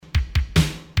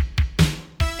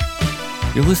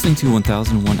You're listening to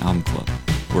 1001 Album Club,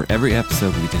 where every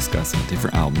episode we discuss a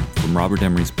different album from Robert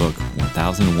Emery's book,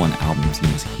 1001 Albums You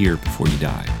Must Hear Before You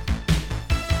Die.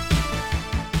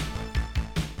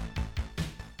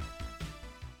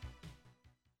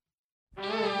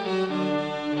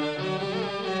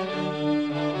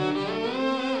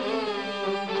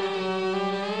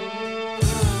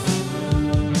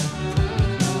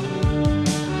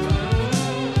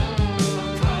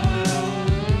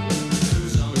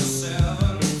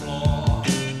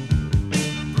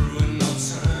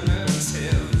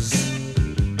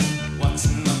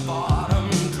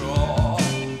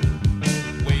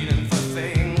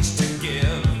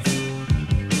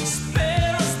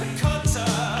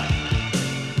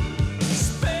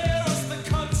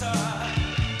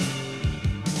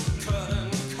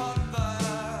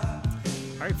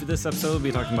 This episode, we'll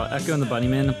be talking about Echo and the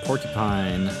Bunnymen,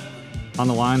 Porcupine. On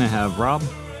the line, I have Rob.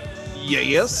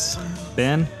 Yes.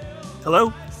 Ben.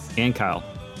 Hello. And Kyle.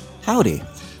 Howdy.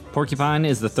 Porcupine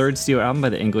is the third studio album by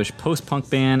the English post-punk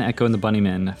band Echo and the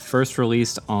Bunnymen, first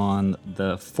released on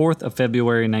the 4th of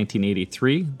February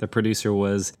 1983. The producer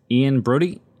was Ian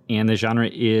Brody, and the genre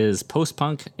is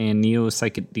post-punk and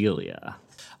neo-psychedelia.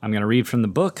 I'm going to read from the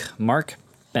book, Mark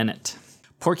Bennett.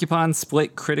 Porcupine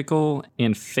split critical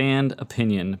and fan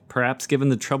opinion. Perhaps given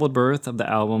the troubled birth of the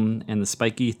album and the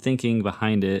spiky thinking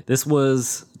behind it, this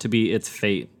was to be its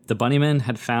fate. The Bunnymen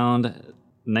had found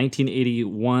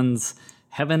 1981's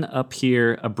Heaven Up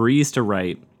Here a breeze to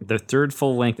write. Their third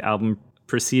full-length album,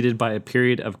 preceded by a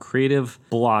period of creative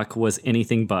block, was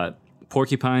anything but.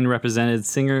 Porcupine represented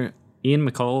singer Ian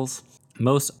McCall's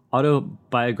most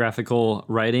autobiographical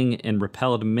writing and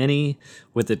repelled many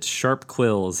with its sharp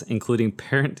quills, including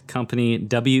parent company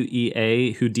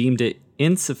WEA, who deemed it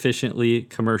insufficiently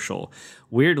commercial.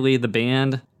 Weirdly, the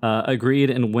band agreed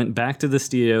and went back to the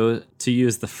studio to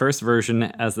use the first version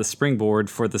as the springboard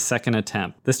for the second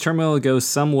attempt. This turmoil goes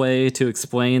some way to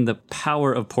explain the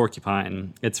power of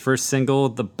Porcupine. Its first single,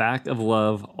 The Back of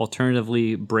Love,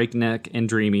 alternatively breakneck and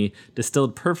dreamy,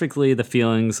 distilled perfectly the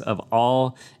feelings of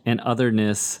awe and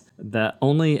otherness that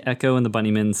only Echo and the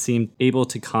Bunnymen seemed able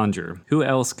to conjure. Who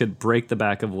else could break the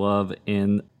back of love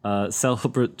in a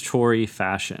celebratory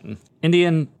fashion?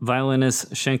 Indian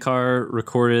violinist Shankar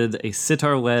recorded a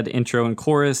sitar-led intro and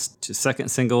chorus to second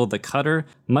single, The Cutter,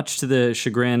 much to the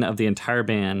chagrin of the entire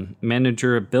band.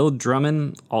 Manager Bill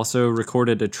Drummond also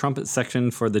recorded a trumpet section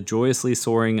for the joyously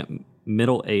soaring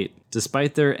middle eight.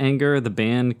 Despite their anger, the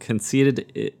band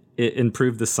conceded it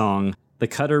improved the song. The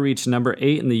Cutter reached number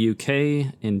 8 in the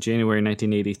UK in January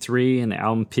 1983, and the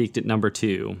album peaked at number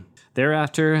 2.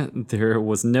 Thereafter, there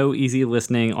was no easy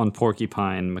listening on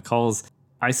Porcupine. McCall's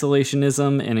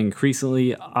isolationism and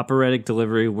increasingly operatic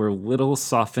delivery were little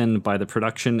softened by the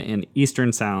production and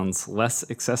Eastern sounds, less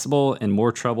accessible and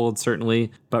more troubled,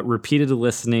 certainly, but repeated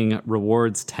listening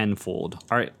rewards tenfold.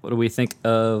 All right, what do we think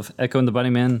of Echo and the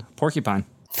Bunnymen, Porcupine?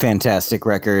 Fantastic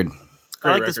record.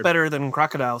 I like this better than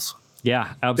Crocodiles.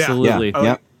 Yeah, absolutely.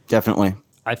 Yeah, definitely.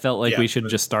 I felt like we should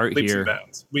just start here.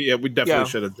 We definitely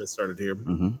should have just started here.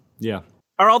 Mm-hmm. Yeah.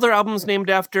 Are all their albums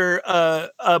named after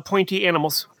pointy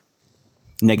animals?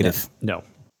 Negative. No.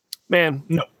 Man,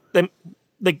 no.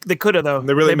 They could have, though.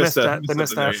 They really missed that. They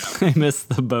missed that. They missed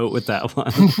the boat with that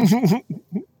one.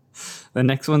 The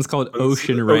next one's called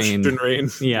Ocean Rain. Ocean Rain.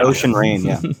 Yeah. Ocean Rain,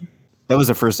 yeah. That was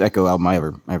the first Echo album I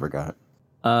ever got.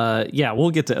 Yeah, we'll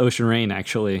get to Ocean Rain,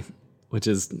 actually, which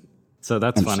is... So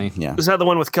that's funny. Yeah. Is that the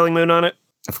one with Killing Moon on it?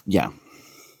 Yeah.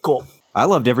 Cool. I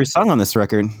loved every song on this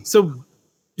record. So,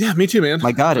 yeah, me too, man.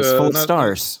 My God, it's full of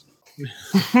stars.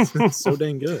 It's so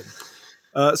dang good.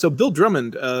 So Bill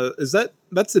Drummond,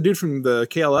 that's the dude from the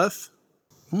KLF?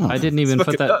 Oh. I didn't even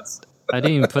put that. Nuts. I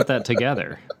didn't even put that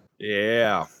together.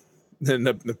 Yeah.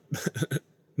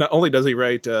 Not only does he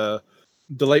write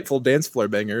delightful dance floor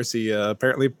bangers, he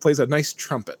apparently plays a nice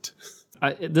trumpet.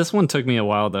 This one took me a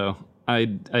while, though. I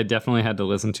definitely had to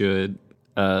listen to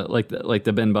it, like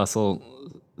the Ben Bussell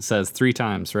says 3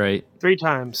 times, right? 3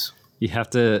 times. You have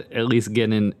to at least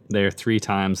get in there 3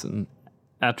 times, and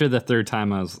after the 3rd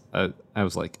time, I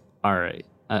was like, all right,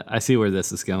 I see where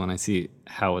this is going. I see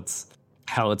how it's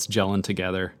gelling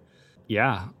together.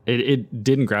 Yeah, it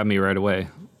didn't grab me right away.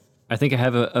 I think I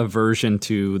have a aversion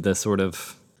to the sort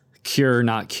of Cure,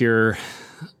 not Cure,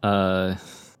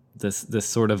 this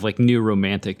sort of like new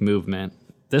romantic movement.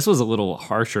 This was a little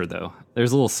harsher, though.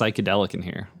 There's a little psychedelic in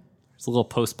here. There's a little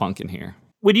post-punk in here.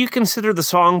 Would you consider the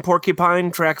song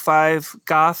Porcupine, track 5,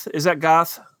 goth? Is that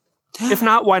goth? If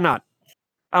not, why not?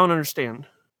 I don't understand.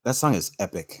 That song is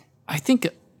epic. I think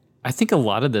a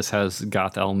lot of this has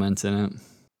goth elements in it.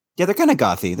 Yeah, they're kind of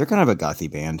gothy. They're kind of a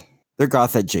gothy band. They're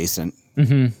goth adjacent.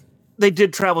 Mm-hmm. they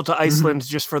did travel to Iceland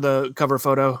just for the cover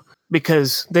photo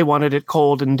because they wanted it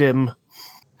cold and dim.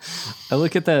 I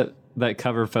look at that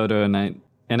cover photo and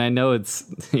I know it's,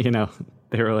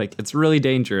 they were like, it's really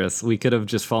dangerous. We could have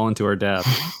just fallen to our death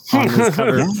on this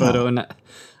cover photo. And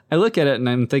I look at it and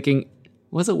I'm thinking,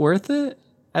 was it worth it?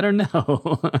 I don't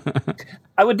know.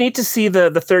 I would need to see the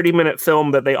 30-minute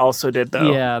film that they also did,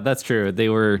 though. Yeah, that's true.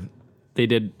 They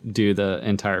did do the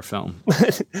entire film.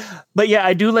 But yeah,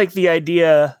 I do like the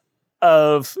idea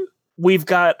of we've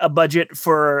got a budget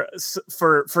for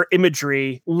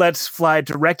imagery. Let's fly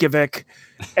to Reykjavik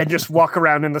and just walk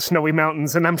around in the snowy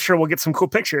mountains, and I'm sure we'll get some cool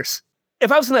pictures. If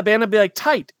I was in that band, I'd be like,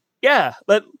 tight. Yeah,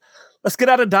 let's get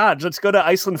out of Dodge. Let's go to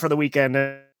Iceland for the weekend,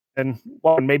 and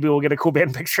maybe we'll get a cool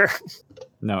band picture.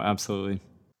 No, absolutely.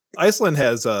 Iceland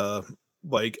has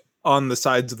like on the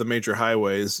sides of the major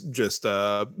highways just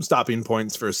stopping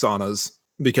points for saunas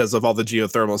because of all the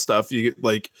geothermal stuff. You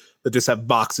they just have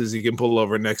boxes you can pull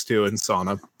over next to in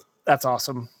sauna. That's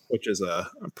awesome. Which is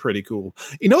pretty cool.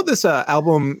 You know what this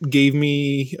album gave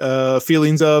me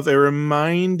feelings of? It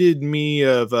reminded me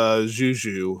of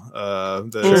Juju,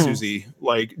 the Susie.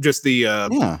 Like just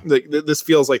this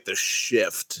feels like the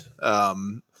shift.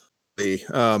 And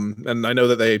I know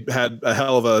that they had a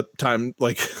hell of a time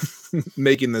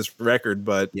making this record,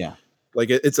 but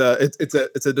it's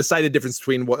a decided difference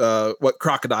between what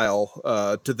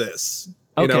Crocodile to this.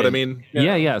 You know what I mean?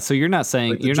 Yeah. So you're not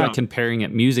saying you're not comparing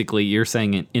it musically. You're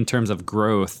saying it in terms of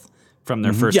growth from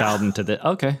their first album to the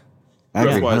okay. I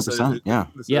agree, 100%.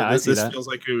 I see this that. feels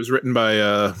like it was written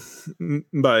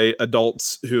by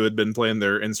adults who had been playing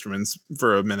their instruments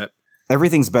for a minute.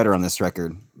 Everything's better on this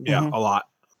record. Yeah, a lot.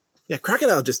 Yeah,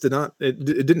 Crocodile just did not. It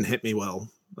didn't hit me well.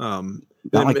 Not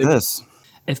like this.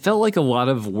 It felt like a lot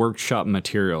of workshop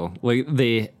material. Like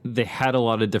they had a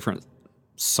lot of different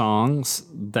songs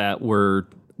that were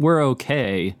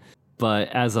okay, but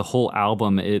as a whole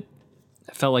album, it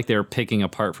felt like they were picking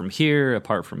apart from here,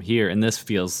 and this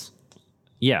feels,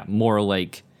 more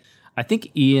like, I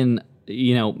think Ian,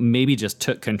 maybe just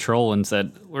took control and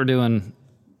said, we're doing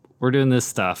this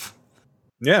stuff.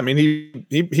 Yeah, I mean,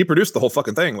 he produced the whole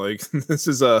fucking thing. Like this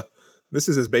is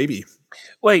his baby.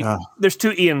 Wait, there's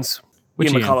two Ians. Which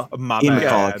Ian Ian? McCulloch. My Ian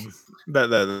bad.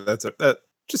 McCulloch. That's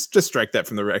just strike that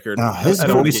from the record. His I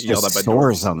don't want to voice get yelled at just by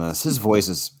soars on this. His voice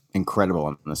is incredible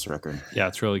on this record. Yeah,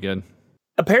 it's really good.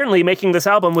 Apparently, making this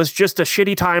album was just a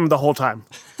shitty time the whole time.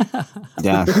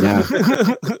 Yeah.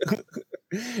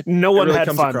 No one really had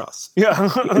comes fun. across. Yeah,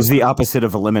 It's the opposite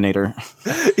of Eliminator.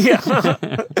 yeah.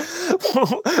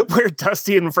 Where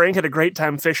Dusty and Frank had a great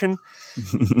time fishing.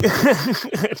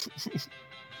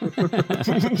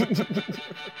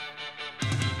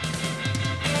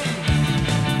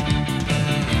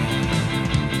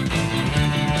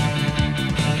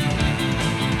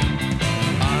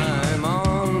 I'm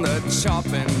on the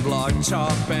chopping block,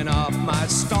 chopping off my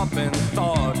stopping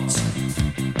thoughts.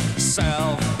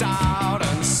 Self-doubt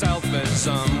and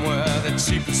selfism were the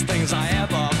cheapest things I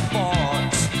ever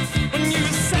bought. When you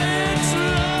said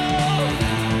love,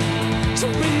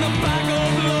 jump in the back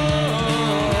of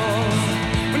love.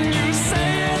 When you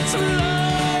said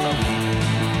love,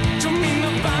 jump in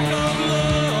the back of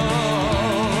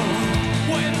love.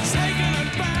 When taking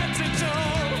advantage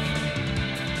of,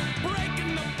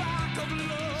 breaking the back of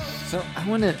love. So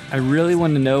I really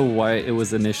want to know why it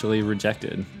was initially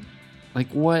rejected. Like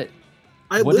what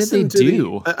did they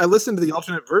do? I listened to the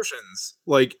alternate versions,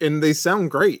 and they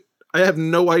sound great. I have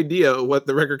no idea what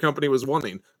the record company was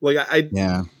wanting. I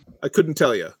couldn't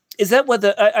tell you. Is that what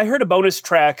I heard a bonus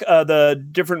track, the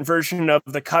different version of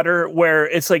the Cutter, where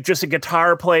it's like just a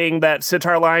guitar playing that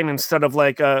sitar line instead of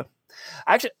like a.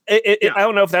 Actually, I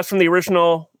don't know if that's from the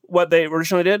original, what they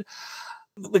originally did.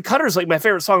 The Cutter is like my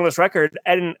favorite song on this record,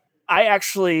 and I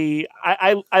actually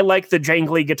I like the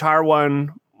jangly guitar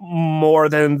one more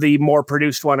than the more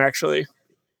produced one, actually.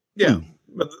 Yeah,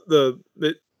 but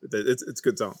it's a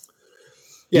good song.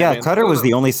 Yeah, man. Cutter was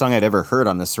the only song I'd ever heard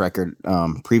on this record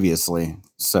previously.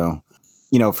 So,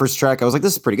 first track, I was like,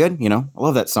 this is pretty good. I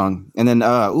love that song. And then,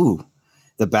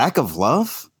 The Back of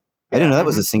Love? I didn't know that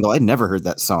was a single. I'd never heard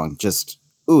that song. Just,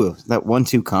 that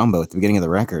 1-2 combo at the beginning of the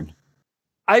record.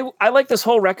 I like this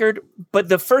whole record, but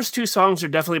the first two songs are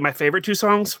definitely my favorite two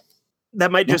songs. That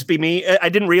might just be me. I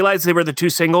didn't realize they were the two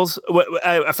singles.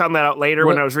 I found that out later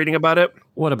when I was reading about it.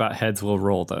 What about Heads Will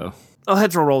Roll, though? Oh,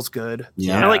 Heads Will Roll's good.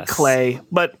 Yeah, I like Clay,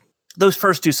 but those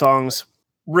first two songs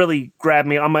really grabbed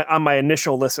me on my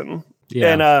initial listen.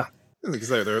 Yeah. And Because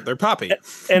they're poppy.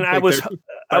 and I was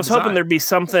design. hoping there'd be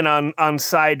something on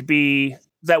side B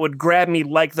that would grab me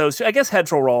like those two. I guess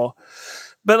Heads Will Roll.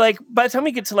 But by the time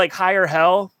we get to Higher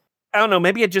Hell, I don't know.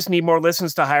 Maybe I just need more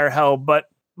listens to Higher Hell, but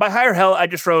by Higher Hell, I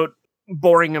just wrote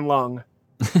boring and long.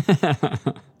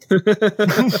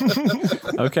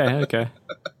 Okay.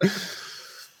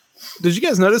 Did you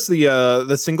guys notice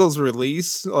the singles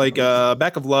release? Like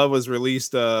Back of Love was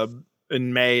released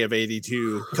in May of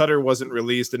 '82. Cutter wasn't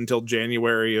released until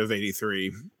January of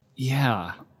 '83.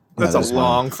 Yeah. That's a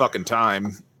long fucking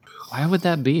time. Why would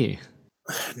that be?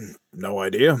 No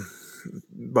idea.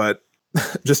 But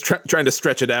just trying to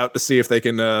stretch it out to see if they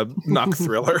can knock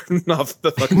Thriller off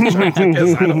the fucking chart. I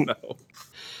guess. I don't know.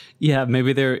 Yeah,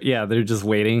 maybe they're just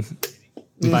waiting,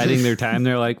 biding their time.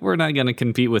 They're like, we're not going to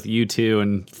compete with U2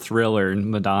 and Thriller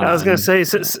and Madonna. I was going to say,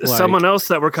 someone else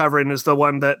that we're covering is the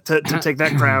one that to take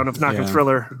that crown of knocking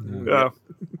Thriller.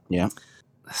 Yeah.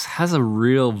 This has a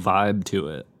real vibe to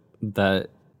it that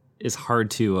is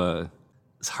hard to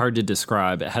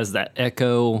describe. It has that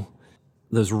echo,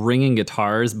 those ringing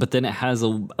guitars, but then it has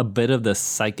a bit of the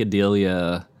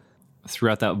psychedelia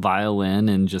throughout that violin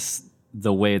and just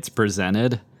the way it's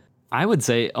presented. I would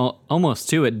say almost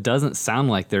too, it doesn't sound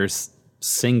like there's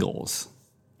singles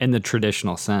in the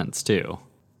traditional sense too.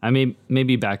 I mean,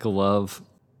 maybe Back of Love,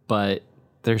 but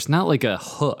there's not like a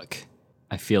hook.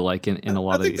 I feel like in a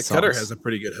lot of these songs. I think the Cutter has a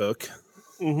pretty good hook.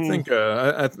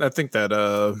 I think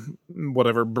that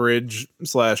whatever bridge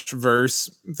 / verse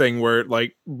thing where it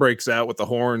like breaks out with the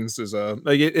horns is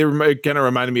like it kind of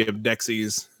reminded me of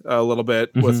Dexys a little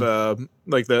bit with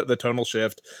like the tonal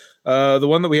shift. The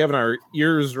one that we have in our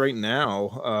ears right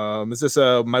now is this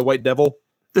My White Devil?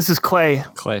 This is Clay.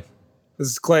 This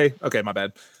is Clay. Okay, my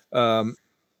bad.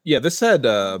 Yeah, this had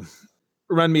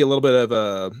remind me a little bit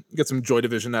of get some Joy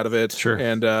Division out of it. Sure.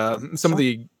 And some of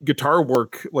the guitar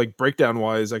work, like breakdown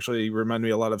wise, actually remind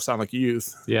me a lot of Sonic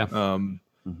Youth. Yeah.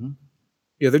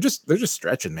 Yeah, they're just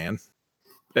stretching, man.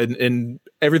 And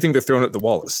everything they're throwing at the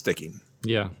wall is sticking.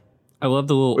 Yeah. I love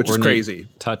the little which is crazy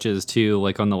touches too,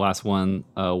 like on the last one,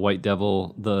 White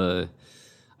Devil,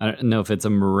 I don't know if it's a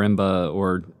marimba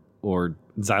or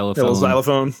xylophone. A little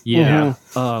xylophone. Yeah.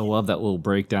 Oh, I love that little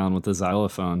breakdown with the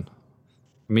xylophone.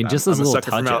 I mean, just those little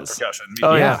touches.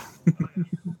 Oh yeah.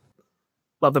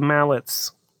 Love the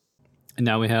mallets. And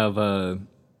now we have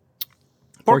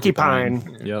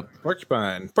Porcupine. Yep.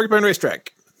 Porcupine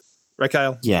Racetrack. Right,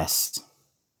 Kyle? Yes.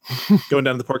 Going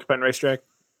down to the Porcupine Racetrack?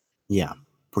 Yeah.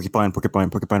 Porcupine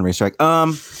Racetrack.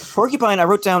 Porcupine, I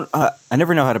wrote down, I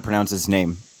never know how to pronounce his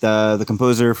name. The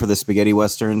composer for the spaghetti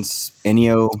westerns,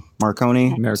 Ennio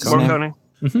Morricone.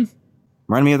 Mm-hmm.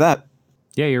 Remind me of that.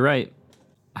 Yeah, you're right.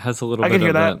 Has a little bit I can hear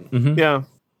of that. Mm-hmm. Yeah.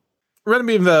 Reminded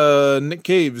me of Nick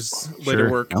Cave's later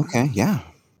work. Okay, yeah.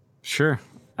 Sure,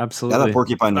 absolutely. Yeah, that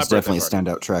Porcupine was definitely a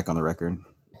standout track on the record.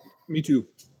 Me too.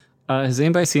 Has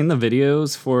anybody seen the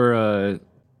videos for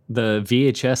the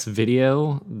VHS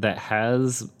video that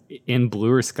has in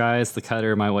Bluer Skies, The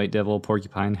Cutter, My White Devil,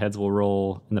 Porcupine, Heads Will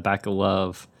Roll, in the Back of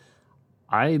Love?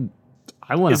 I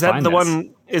want to find the this.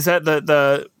 one? Is that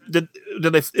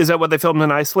is that what they filmed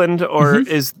in Iceland, or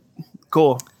is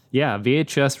cool? Yeah,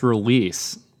 VHS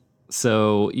release.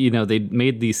 So they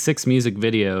made these 6 music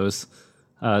videos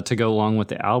to go along with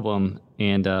the album,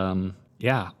 and I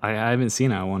haven't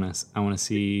seen it. I want to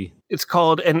see. It's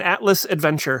called An Atlas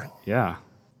Adventure. Yeah,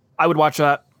 I would watch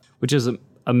that. Which is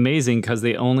amazing because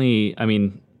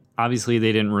obviously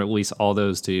they didn't release all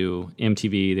those to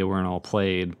MTV. They weren't all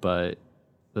played, but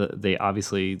they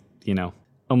obviously,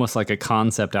 almost like a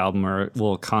concept album or a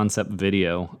little concept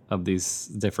video of these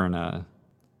different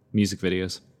music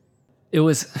videos. It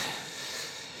was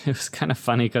kind of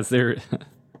funny because their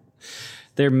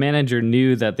manager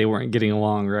knew that they weren't getting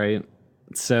along, right?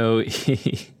 So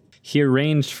he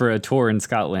arranged for a tour in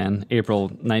Scotland, April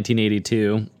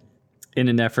 1982, in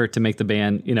an effort to make the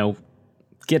band,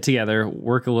 get together,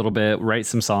 work a little bit, write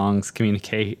some songs,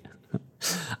 communicate.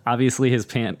 Obviously, his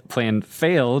plan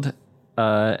failed,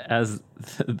 as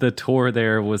the tour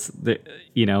there was, it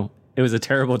was a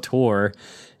terrible tour,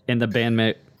 and the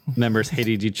band members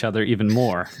hated each other even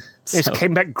more. They just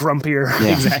came back grumpier.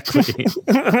 Yeah. Exactly.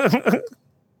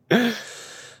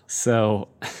 So,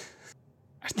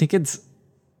 I think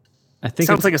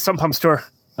sounds like a Sun Pump store.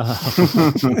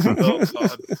 Oh,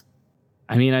 God.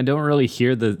 I mean, I don't really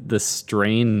hear the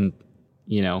strain,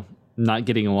 not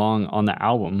getting along on the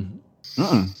album,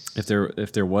 if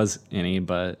there was any.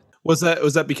 But was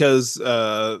that because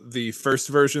the first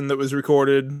version that was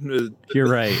recorded? You're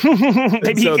right.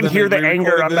 Maybe you can hear the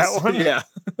anger on that one. Yeah,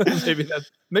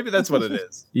 maybe that's what it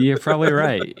is. You're probably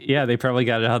right. Yeah, they probably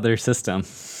got it out of their system.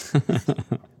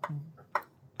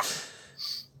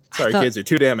 Sorry, kids, you're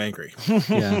too damn angry.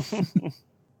 Yeah.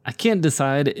 I can't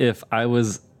decide if I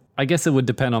I guess it would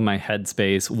depend on my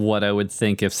headspace, what I would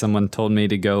think if someone told me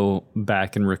to go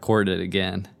back and record it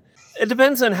again. It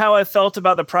depends on how I felt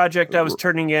about the project I was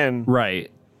turning in.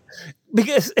 Right.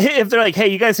 Because if they're like, hey,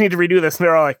 you guys need to redo this, and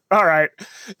they're all like, all right.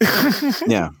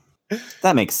 Yeah,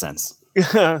 that makes sense.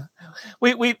 I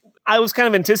was kind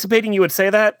of anticipating you would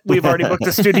say that. We've already booked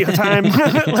a studio time.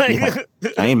 I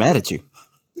ain't mad at you.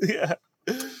 Yeah.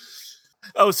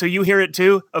 Oh, so you hear it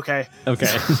too? Okay.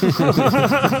 Okay.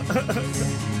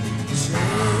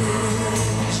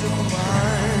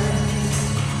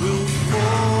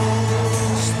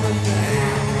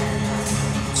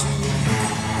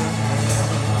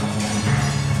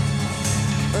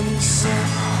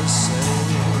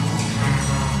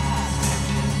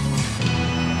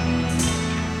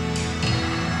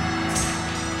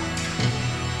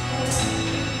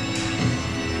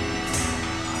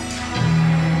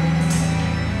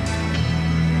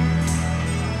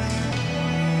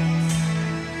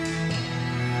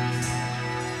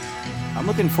 I'm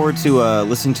looking forward to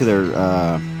listening to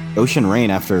their Ocean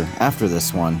Rain after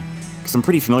this one, because I'm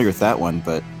pretty familiar with that one,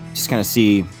 but just kind of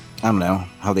see, I don't know,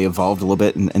 how they evolved a little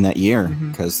bit in that year,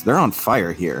 because they're on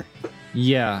fire here.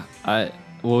 Yeah. What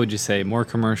would you say? More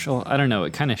commercial? I don't know.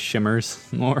 It kind of shimmers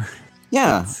more.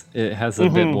 Yeah. It has a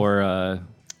bit more.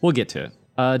 We'll get to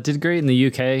it. Did great in the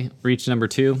UK. Reached number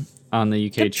 2 on the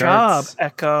UK Good charts. job,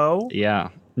 Echo. Yeah.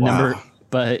 Wow.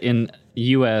 But in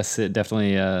US, it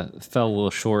definitely fell a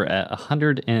little short at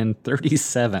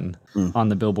 137 on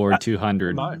the Billboard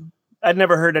 200. I'd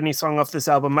never heard any song off this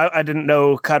album. I didn't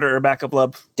know Cutter or Backup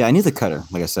Love. Yeah, I knew the Cutter.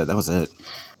 Like I said, that was it.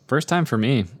 First time for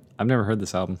me. I've never heard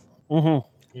this album. Echo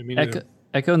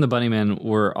and the Bunnymen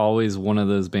were always one of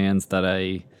those bands that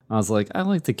I was like, I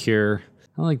like The Cure.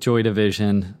 I like Joy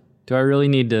Division. Do I really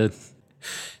need to...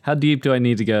 How deep do I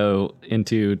need to go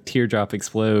into Teardrop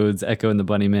Explodes, Echo and the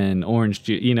Bunnymen, Orange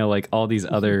Juice, like all these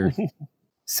other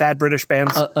sad British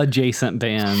bands, adjacent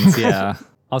bands. Yeah.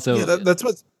 Also, yeah, that's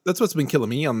what's been killing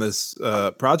me on this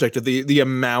project. The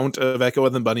amount of Echo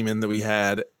and the Bunnymen that we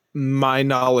had, my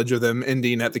knowledge of them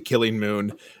ending at the Killing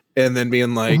Moon, and then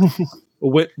being like,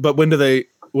 but when do they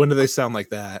sound like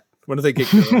that? When do they get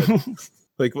good?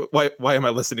 Like, why am I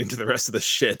listening to the rest of the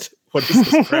shit? What is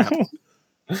this crap?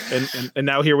 And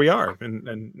now here we are,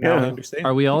 and now I understand.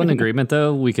 Are we all in agreement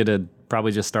though? We could have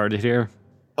probably just started here.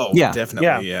 Oh yeah,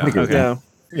 definitely, yeah. Okay.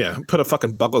 Yeah. Put a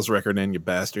fucking Buggles record in, you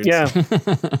bastards. Yeah.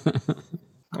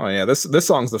 Oh yeah, this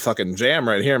song's the fucking jam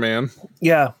right here, man.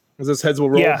 Yeah. Is this Heads Will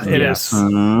Roll? Yeah, it is.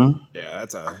 Mm-hmm. Yeah,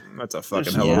 that's a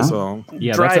fucking hell of a song.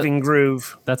 Yeah, Driving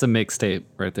groove. That's a mixtape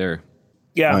right there.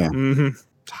 Yeah. Oh, yeah. Mm-hmm.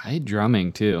 High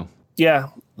drumming too. Yeah.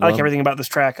 I like everything about this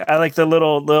track. I like the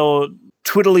little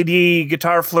twiddly-dee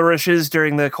guitar flourishes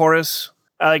during the chorus.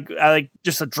 I like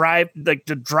just the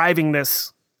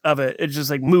drivingness of it. It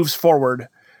just like moves forward.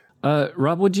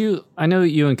 Rob, I know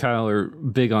you and Kyle are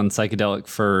big on Psychedelic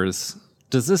Furs.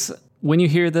 When you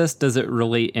hear this, does it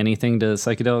relate anything to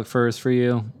Psychedelic Furs for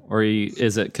you? Or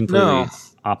is it completely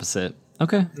opposite?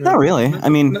 Okay. Not really. I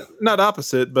mean, not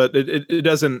opposite, but it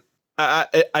doesn't,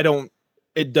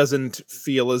 it doesn't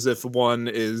feel as if one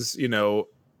is,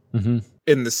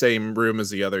 in the same room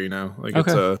as the other, like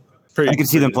it's a pretty. I could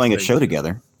see them playing a show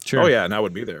together. Sure. Oh yeah, and I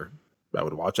would be there. I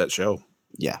would watch that show.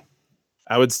 Yeah.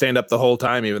 I would stand up the whole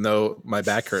time, even though my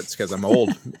back hurts because I'm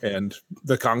old and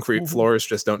the concrete floors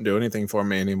just don't do anything for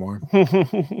me anymore.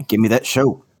 Give me that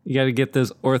show. You got to get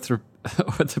those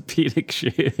orthopedic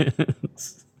shoes.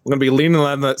 I'm gonna be leaning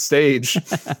on that stage,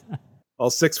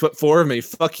 all 6'4" of me.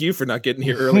 Fuck you for not getting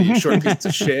here early, you short piece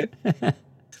of shit.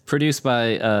 Produced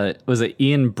by was it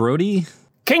Ian Brody?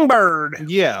 Kingbird.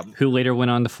 Yeah, who later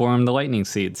went on to form the Lightning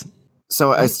Seeds.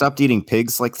 So I stopped eating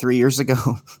pigs like 3 years ago.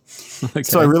 Okay.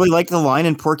 So I really like the line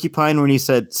in Porcupine when he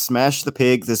said, "Smash the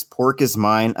pig, this pork is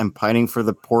mine. I'm pining for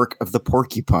the pork of the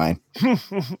porcupine."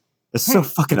 It's so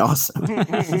fucking awesome.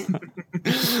 That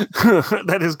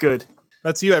is good.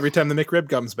 that's you every time the McRib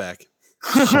comes back.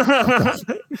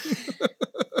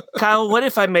 Kyle, what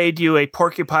if I made you a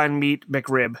porcupine meat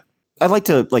McRib? I'd like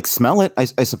to smell it, I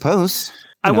suppose.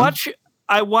 I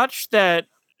watched that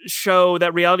show,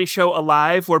 that reality show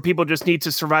Alive, where people just need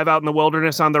to survive out in the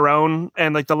wilderness on their own,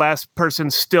 and the last person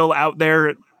still out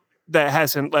there that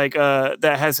hasn't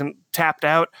tapped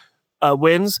out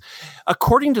wins.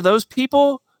 According to those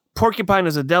people, porcupine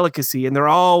is a delicacy, and they're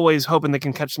always hoping they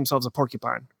can catch themselves a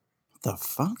porcupine. What the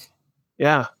fuck?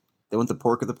 Yeah. They want the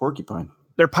pork of the porcupine.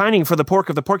 They're pining for the pork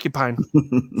of the porcupine.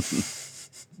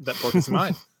 That pork is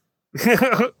mine.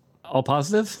 All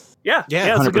positive? Yeah,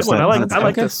 it's a good one. I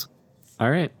like this. All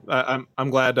right. I'm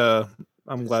glad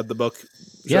the book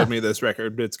showed me this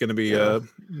record. It's going to be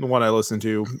one I listen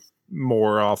to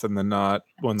more often than not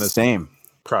when this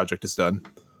project is done.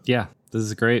 Yeah, this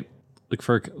is great. Look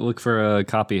for a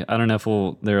copy. I don't know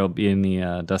if there'll be any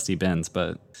Dusty Bins,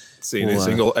 but seeing a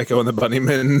single Echo and the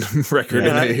Bunnymen record.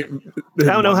 I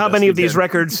don't know how many of these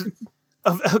records,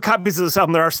 copies of this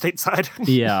album there are stateside.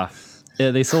 Yeah,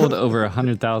 they sold over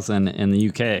 100,000 in the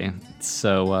UK,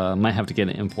 so might have to get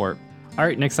an import. All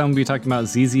right, next time we'll be talking about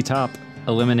ZZ Top,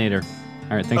 Eliminator.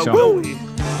 All right, thanks, Sean.